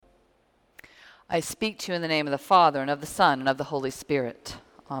I speak to you in the name of the Father, and of the Son, and of the Holy Spirit.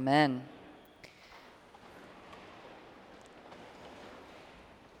 Amen.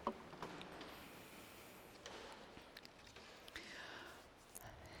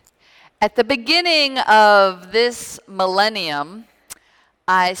 At the beginning of this millennium,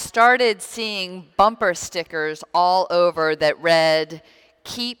 I started seeing bumper stickers all over that read,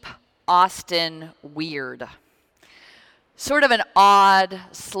 "Keep Austin Weird." Sort of an odd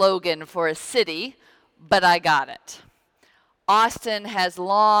slogan for a city, but I got it. Austin has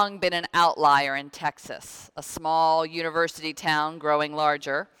long been an outlier in Texas, a small university town growing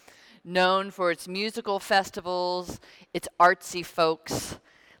larger, known for its musical festivals, its artsy folks,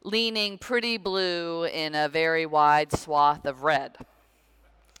 leaning pretty blue in a very wide swath of red.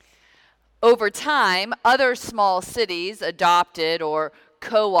 Over time, other small cities adopted or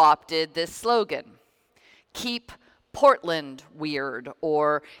co-opted this slogan. Keep Portland weird,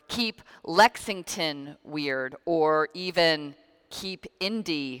 or keep Lexington weird, or even keep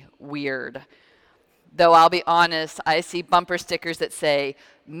Indy weird. Though I'll be honest, I see bumper stickers that say,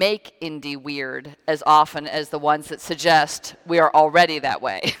 "Make Indy weird," as often as the ones that suggest we are already that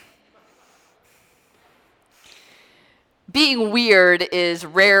way. Being weird is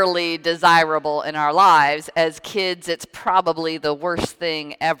rarely desirable in our lives. As kids, it's probably the worst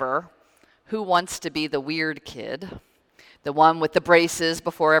thing ever. Who wants to be the weird kid? The one with the braces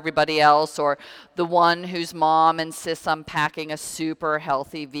before everybody else, or the one whose mom insists on packing a super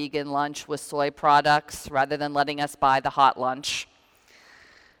healthy vegan lunch with soy products rather than letting us buy the hot lunch.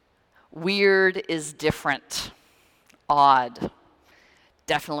 Weird is different, odd,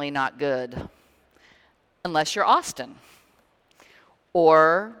 definitely not good, unless you're Austin,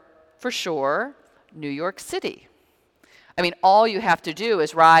 or for sure, New York City. I mean, all you have to do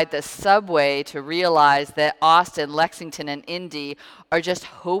is ride the subway to realize that Austin, Lexington, and Indy are just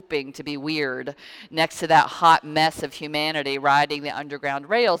hoping to be weird next to that hot mess of humanity riding the underground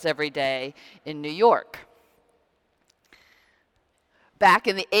rails every day in New York. Back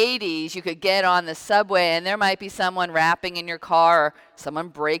in the 80s, you could get on the subway and there might be someone rapping in your car, or someone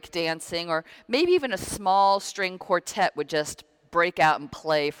breakdancing, or maybe even a small string quartet would just break out and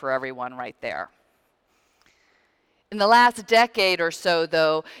play for everyone right there. In the last decade or so,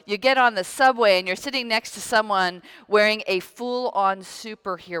 though, you get on the subway and you're sitting next to someone wearing a full-on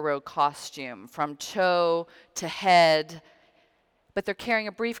superhero costume from toe to head, but they're carrying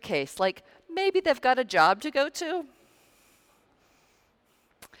a briefcase, like maybe they've got a job to go to.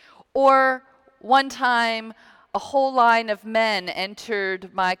 Or one time, a whole line of men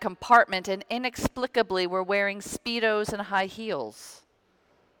entered my compartment and inexplicably were wearing Speedos and high heels.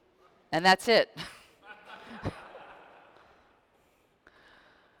 And that's it.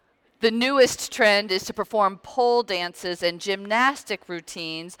 The newest trend is to perform pole dances and gymnastic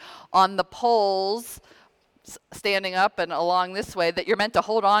routines on the poles, standing up and along this way, that you're meant to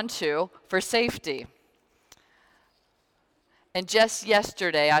hold on to for safety. And just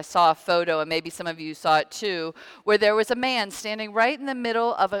yesterday, I saw a photo, and maybe some of you saw it too, where there was a man standing right in the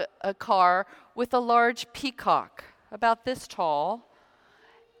middle of a car with a large peacock, about this tall,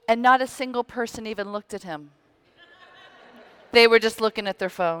 and not a single person even looked at him. They were just looking at their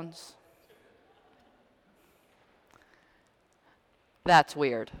phones. That's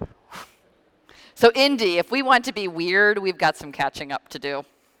weird. So Indy, if we want to be weird, we've got some catching up to do.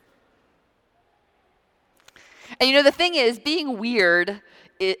 And you know, the thing is, being weird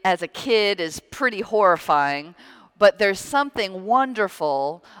as a kid is pretty horrifying, but there's something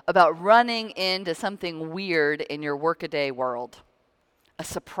wonderful about running into something weird in your workaday world. A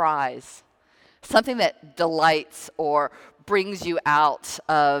surprise. Something that delights or brings you out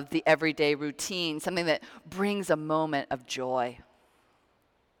of the everyday routine. Something that brings a moment of joy.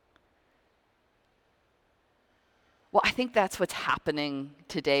 Well, I think that's what's happening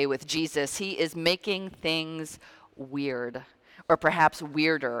today with Jesus. He is making things weird, or perhaps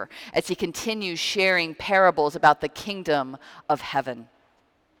weirder, as he continues sharing parables about the kingdom of heaven.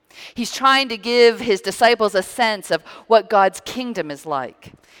 He's trying to give his disciples a sense of what God's kingdom is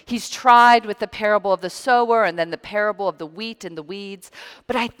like. He's tried with the parable of the sower and then the parable of the wheat and the weeds.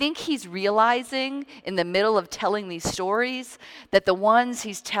 But I think he's realizing in the middle of telling these stories that the ones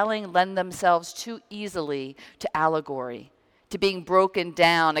he's telling lend themselves too easily to allegory, to being broken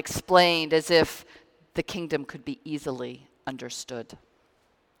down, explained as if the kingdom could be easily understood.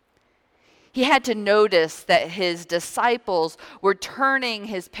 He had to notice that his disciples were turning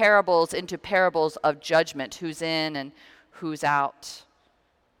his parables into parables of judgment, who's in and who's out.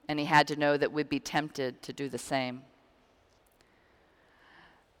 And he had to know that we'd be tempted to do the same.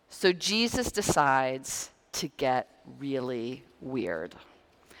 So Jesus decides to get really weird.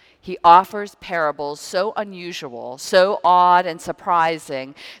 He offers parables so unusual, so odd and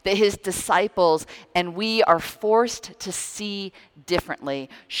surprising that his disciples and we are forced to see differently,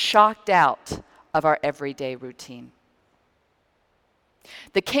 shocked out of our everyday routine.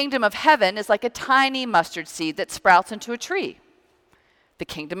 The kingdom of heaven is like a tiny mustard seed that sprouts into a tree. The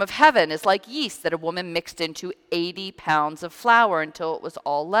kingdom of heaven is like yeast that a woman mixed into 80 pounds of flour until it was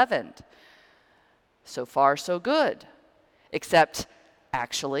all leavened. So far, so good. Except,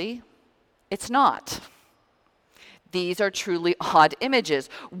 actually, it's not. These are truly odd images.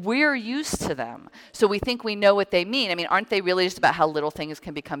 We're used to them, so we think we know what they mean. I mean, aren't they really just about how little things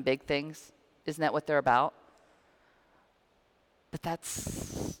can become big things? Isn't that what they're about? But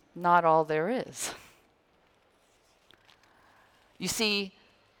that's not all there is. You see,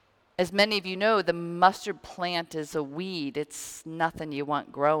 as many of you know, the mustard plant is a weed. It's nothing you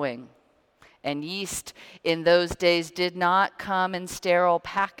want growing. And yeast in those days did not come in sterile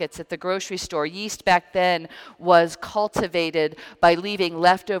packets at the grocery store. Yeast back then was cultivated by leaving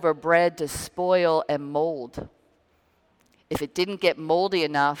leftover bread to spoil and mold. If it didn't get moldy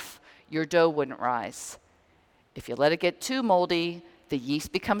enough, your dough wouldn't rise. If you let it get too moldy, the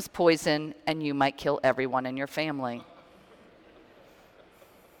yeast becomes poison and you might kill everyone in your family.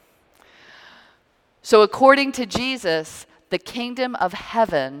 So according to Jesus, the kingdom of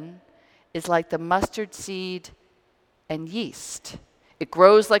heaven is like the mustard seed and yeast. It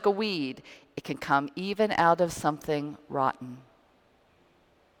grows like a weed. It can come even out of something rotten.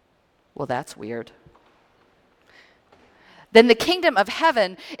 Well, that's weird. Then the kingdom of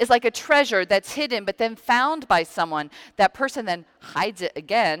heaven is like a treasure that's hidden but then found by someone. That person then hides it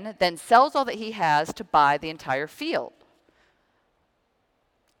again, then sells all that he has to buy the entire field.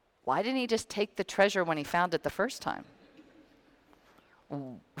 Why didn't he just take the treasure when he found it the first time?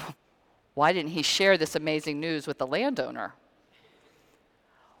 Why didn't he share this amazing news with the landowner?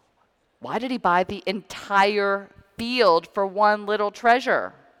 Why did he buy the entire field for one little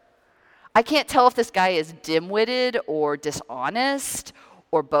treasure? I can't tell if this guy is dim-witted or dishonest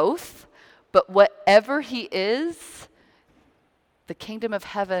or both, but whatever he is, the kingdom of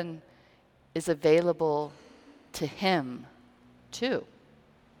heaven is available to him too.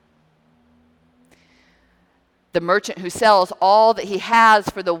 The merchant who sells all that he has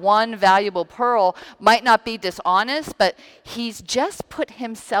for the one valuable pearl might not be dishonest, but he's just put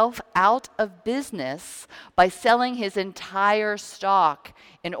himself out of business by selling his entire stock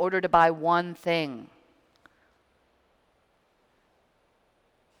in order to buy one thing.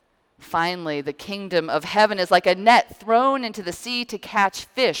 Finally, the kingdom of heaven is like a net thrown into the sea to catch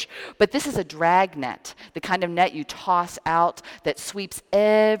fish. But this is a drag net, the kind of net you toss out that sweeps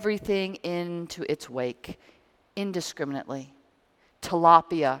everything into its wake indiscriminately.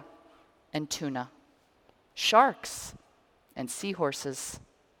 Tilapia and tuna, sharks and seahorses,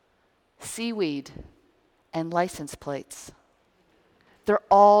 seaweed and license plates. They're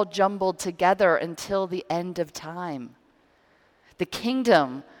all jumbled together until the end of time. The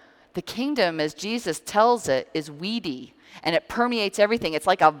kingdom, as Jesus tells it, is weedy, and it permeates everything. It's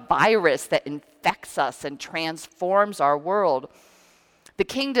like a virus that infects us and transforms our world. The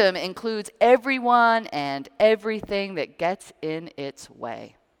kingdom includes everyone and everything that gets in its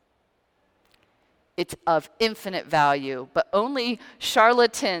way. It's of infinite value, but only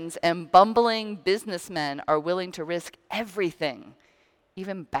charlatans and bumbling businessmen are willing to risk everything,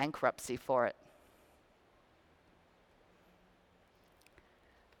 even bankruptcy, for it.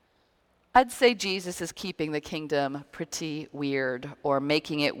 I'd say Jesus is keeping the kingdom pretty weird, or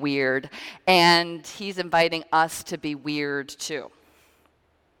making it weird, and he's inviting us to be weird too.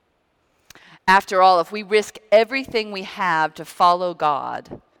 After all, if we risk everything we have to follow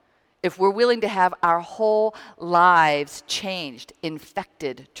God, if we're willing to have our whole lives changed,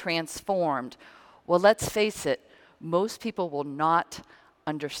 infected, transformed, well, let's face it, most people will not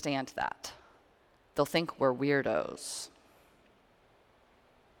understand that. They'll think we're weirdos.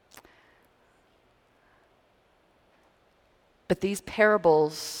 But these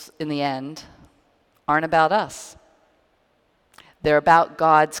parables, in the end, aren't about us. They're about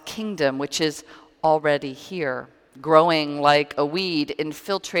God's kingdom, which is already here, growing like a weed,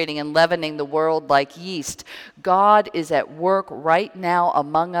 infiltrating and leavening the world like yeast. God is at work right now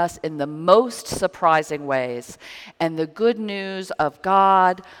among us in the most surprising ways. And the good news of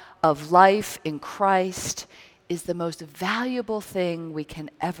God, of life in Christ, is the most valuable thing we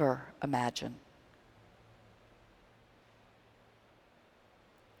can ever imagine.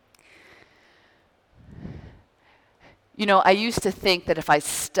 You know, I used to think that if I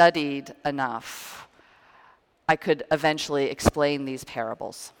studied enough, I could eventually explain these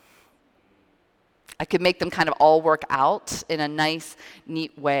parables. I could make them kind of all work out in a nice,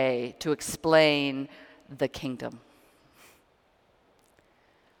 neat way to explain the kingdom.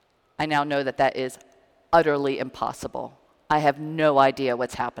 I now know that that is utterly impossible. I have no idea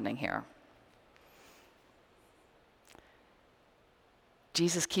what's happening here.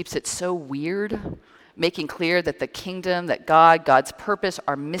 Jesus keeps it so weird, making clear that the kingdom, that God's purpose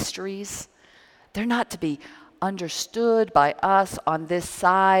are mysteries. They're not to be understood by us on this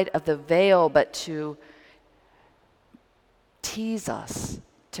side of the veil, but to tease us,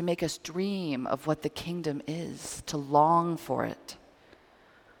 to make us dream of what the kingdom is, to long for it.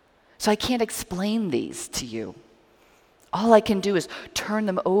 So I can't explain these to you. All I can do is turn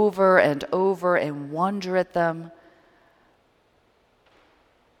them over and wonder at them.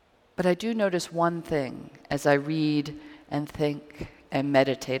 But I do notice one thing as I read and think and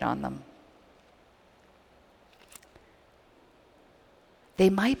meditate on them. They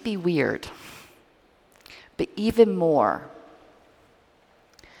might be weird, but even more,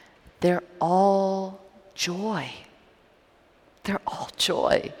 they're all joy. They're all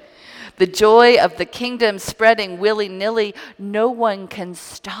joy. The joy of the kingdom spreading willy-nilly, no one can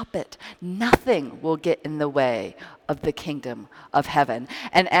stop it. Nothing will get in the way of the kingdom of heaven.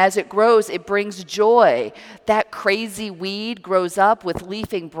 And as it grows, it brings joy. That crazy weed grows up with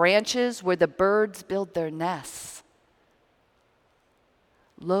leafing branches where the birds build their nests.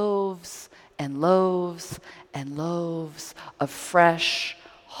 Loaves and loaves and loaves of fresh,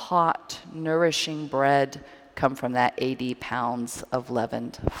 hot, nourishing bread come from that 80 pounds of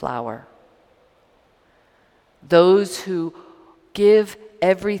leavened flour. Those who give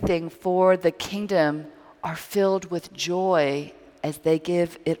everything for the kingdom are filled with joy as they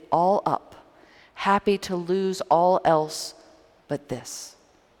give it all up, happy to lose all else but this.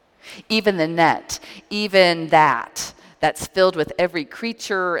 Even the net, even that's filled with every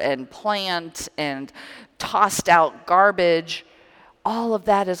creature and plant and tossed out garbage, all of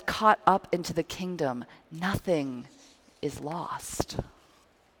that is caught up into the kingdom. Nothing is lost.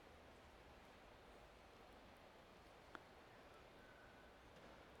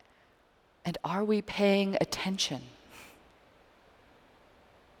 And are we paying attention?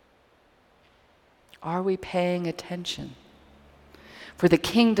 Are we paying attention? For the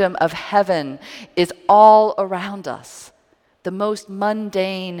kingdom of heaven is all around us. The most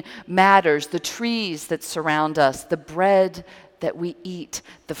mundane matters, the trees that surround us, the bread that we eat,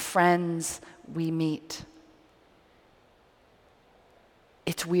 the friends we meet.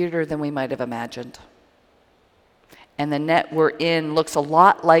 It's weirder than we might have imagined. And the net we're in looks a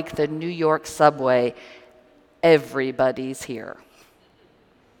lot like the New York subway. Everybody's here.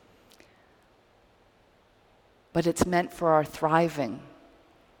 But it's meant for our thriving,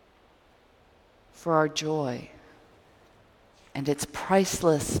 for our joy. And it's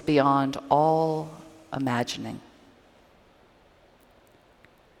priceless beyond all imagining.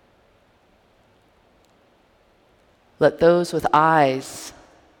 Let those with eyes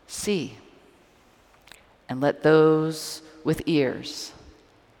see, and let those with ears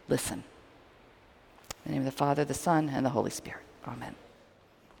listen. In the name of the Father, the Son, and the Holy Spirit. Amen.